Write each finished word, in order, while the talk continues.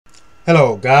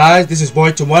Hello guys, this is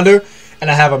Boy to Wonder, and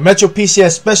I have a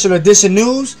metroPCS special edition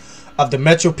news of the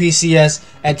metroPCS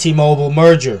and T-Mobile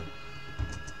merger.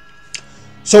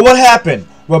 So what happened?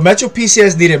 Well,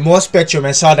 metroPCS needed more spectrum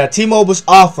and saw that T-Mobile's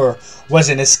offer was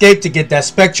an escape to get that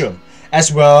spectrum, as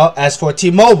well as for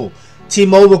T-Mobile.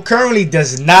 T-Mobile currently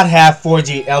does not have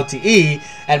 4G LTE,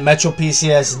 and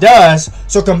metroPCS does,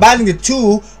 so combining the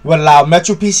two will allow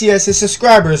metroPCS's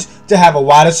subscribers to have a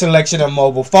wider selection of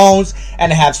mobile phones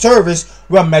and have service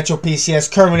where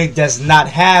metroPCS currently does not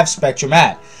have spectrum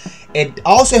at. It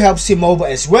also helps T-Mobile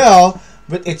as well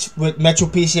with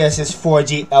metroPCS's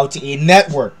 4G LTE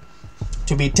network.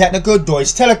 To be technical,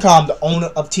 Deutsche Telekom, the owner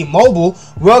of T-Mobile,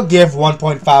 will give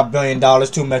 $1.5 billion to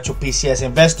metroPCS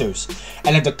investors.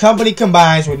 And if the company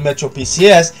combines with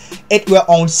metroPCS, it will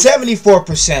own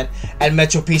 74% and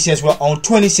metroPCS will own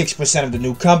 26% of the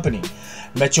new company.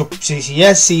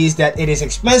 metroPCS sees that it is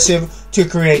expensive to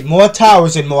create more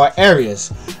towers in more areas.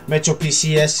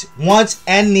 metroPCS wants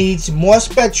and needs more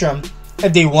spectrum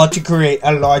if they want to create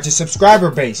a larger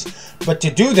subscriber base. But to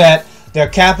do that, their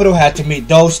capital had to meet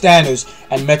those standards,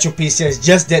 and metroPCS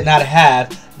just did not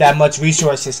have that much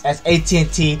resources as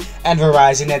AT&T and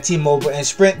Verizon and T-Mobile and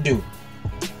Sprint do.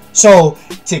 So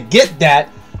to get that,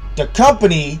 the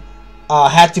company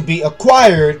had to be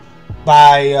acquired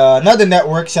by another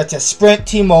network such as Sprint,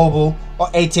 T-Mobile, or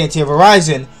AT&T or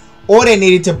Verizon, or they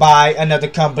needed to buy another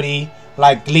company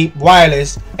like Leap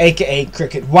Wireless, aka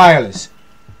Cricket Wireless.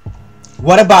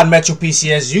 What about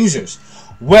metroPCS users?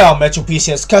 Well,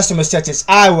 metroPCS customers such as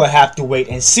I will have to wait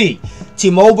and see.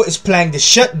 T-Mobile is planning to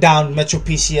shut down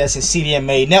metroPCS's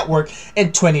CDMA network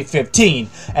in 2015,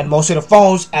 and most of the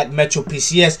phones at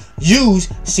metroPCS use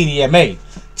CDMA.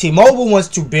 T-Mobile wants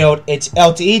to build its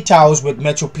LTE towers with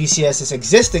metroPCS's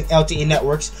existing LTE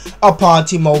networks upon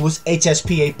T-Mobile's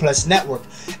HSPA Plus network.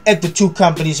 If the two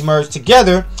companies merge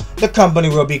together, the company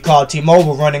will be called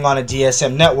T-Mobile, running on a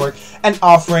GSM network and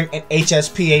offering an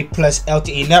HSPA Plus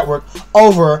LTE network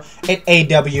over an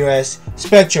AWS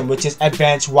Spectrum, which is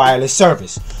Advanced Wireless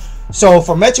Service. So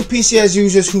for metroPCS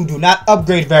users who do not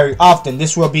upgrade very often,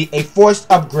 this will be a forced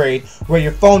upgrade where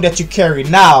your phone that you carry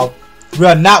now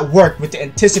will not work with the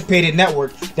anticipated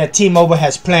network that T-Mobile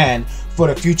has planned for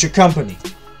the future company.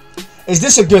 Is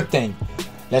this a good thing?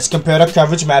 Let's compare the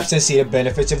coverage maps and see the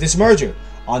benefits of this merger.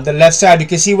 On the left side, you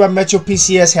can see where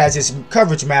metroPCS has its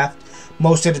coverage map.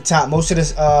 Most of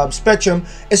the spectrum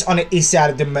is on the east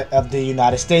side of the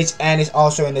United States, and is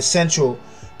also in the central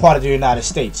part of the United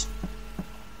States.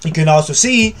 You can also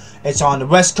see it's on the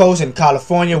west coast in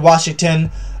California, Washington.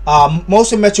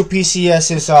 Most of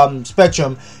metroPCS's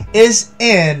spectrum is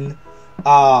in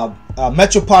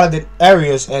metropolitan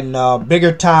areas and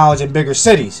bigger towns and bigger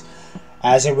cities.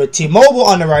 As in with T-Mobile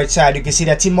on the right side, you can see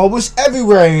that T-Mobile is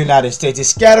everywhere in the United States. It's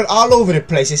scattered all over the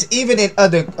place. It's even in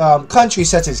other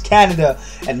countries such as Canada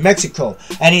and Mexico,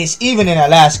 and it's even in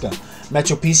Alaska.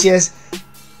 metroPCS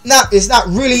is not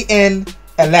really in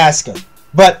Alaska,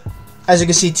 but as you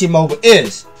can see, T-Mobile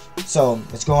is. So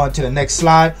let's go on to the next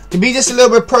slide. To be just a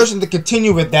little bit personal, to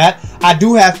continue with that, I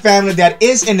do have family that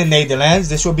is in the Netherlands.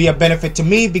 This will be a benefit to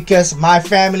me because my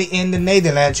family in the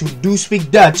Netherlands who do speak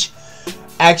Dutch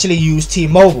actually use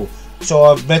T-Mobile.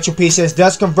 So if metroPCS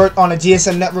does convert on a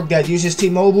GSM network that uses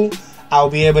T-Mobile, I'll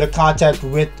be able to contact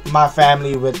with my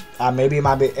family with maybe it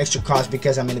might be extra cost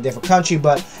because I'm in a different country,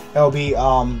 but it'll be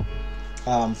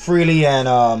freely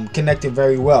and connected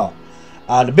very well.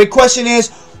 The big question is,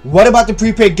 what about the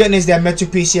prepaid goodness that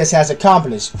metroPCS has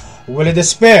accomplished? Will it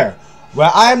despair?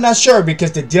 Well, I am not sure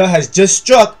because the deal has just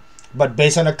struck, but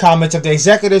based on the comments of the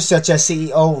executives such as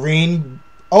CEO Reen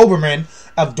Oberman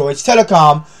of Deutsche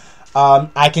Telekom,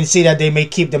 I can see that they may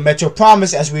keep the Metro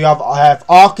promise, as we have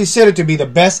all considered to be the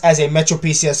best as a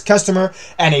metroPCS customer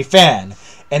and a fan.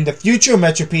 In the future,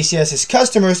 metroPCS's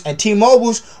customers and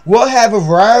T-Mobile's will have a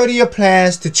variety of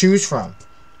plans to choose from.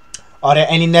 Are there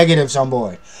any negatives on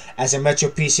board? As a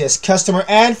metroPCS customer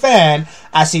and fan,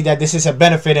 I see that this is a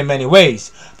benefit in many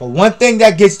ways. But one thing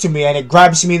that gets to me and it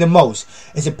grabs me the most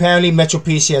is apparently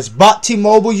metroPCS bought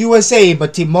T-Mobile USA,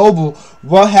 but T-Mobile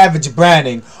will have its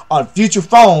branding on future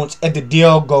phones if the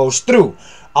deal goes through.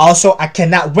 Also, I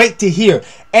cannot wait to hear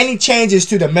any changes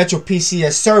to the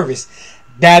metroPCS service.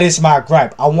 That is my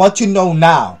gripe. I want to know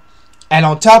now. And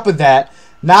on top of that,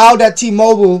 now that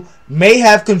T-Mobile may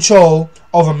have control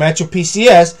over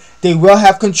metroPCS, they will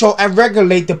have control and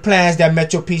regulate the plans that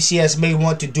metroPCS may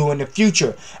want to do in the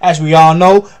future. As we all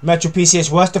know,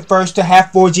 metroPCS was the first to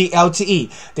have 4G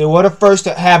LTE. They were the first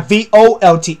to have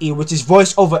VoLTE, which is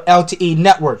Voice over LTE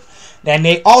network. Then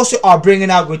they also are bringing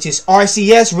out, which is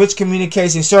RCS, Rich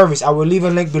Communication Service. I will leave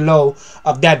a link below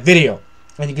of that video.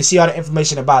 And you can see all the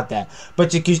information about that.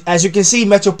 But as you can see,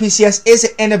 metroPCS is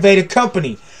an innovative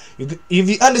company. If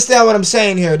you understand what I'm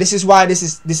saying here, this is why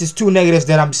this is two negatives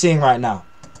that I'm seeing right now.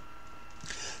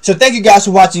 So thank you guys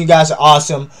for watching. You guys are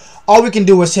awesome. All we can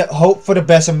do is hope for the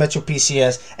best of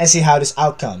metroPCS and see how this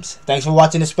outcomes. Thanks for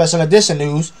watching the special edition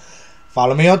news.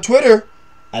 Follow me on Twitter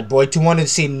at Boy2Wonder to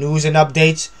see news and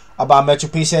updates about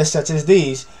metroPCS such as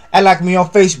these. And like me on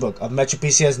Facebook of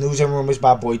metroPCS News and Rumors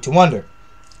by Boy2Wonder.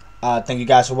 Thank you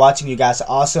guys for watching. You guys are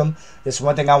awesome. There's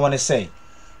one thing I want to say.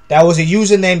 That was a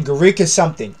user named Garika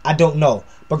something. I don't know.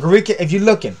 But Garika, if you're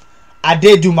looking, I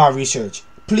did do my research.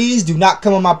 Please do not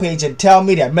come on my page and tell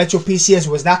me that metroPCS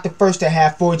was not the first to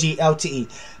have 4G LTE.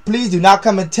 Please do not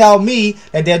come and tell me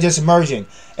that they're just merging.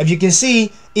 If you can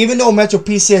see, even though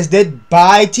metroPCS did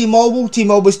buy T-Mobile,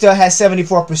 T-Mobile still has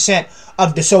 74%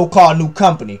 of the so-called new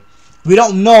company. We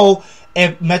don't know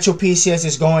if metroPCS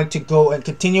is going to go and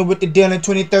continue with the deal in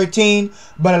 2013,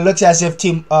 but it looks as if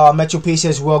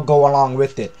metroPCS will go along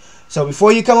with it. So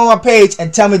before you come on my page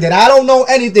and tell me that I don't know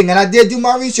anything and I did do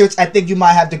my research, I think you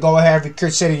might have to go ahead and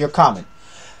consider your comment.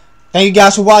 Thank you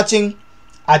guys for watching.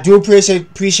 I do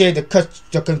appreciate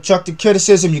the constructive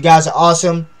criticism. You guys are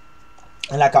awesome.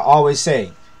 And like I always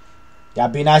say, y'all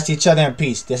be nice to each other and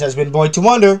peace. This has been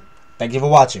Boy2Wonder. Thank you for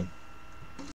watching.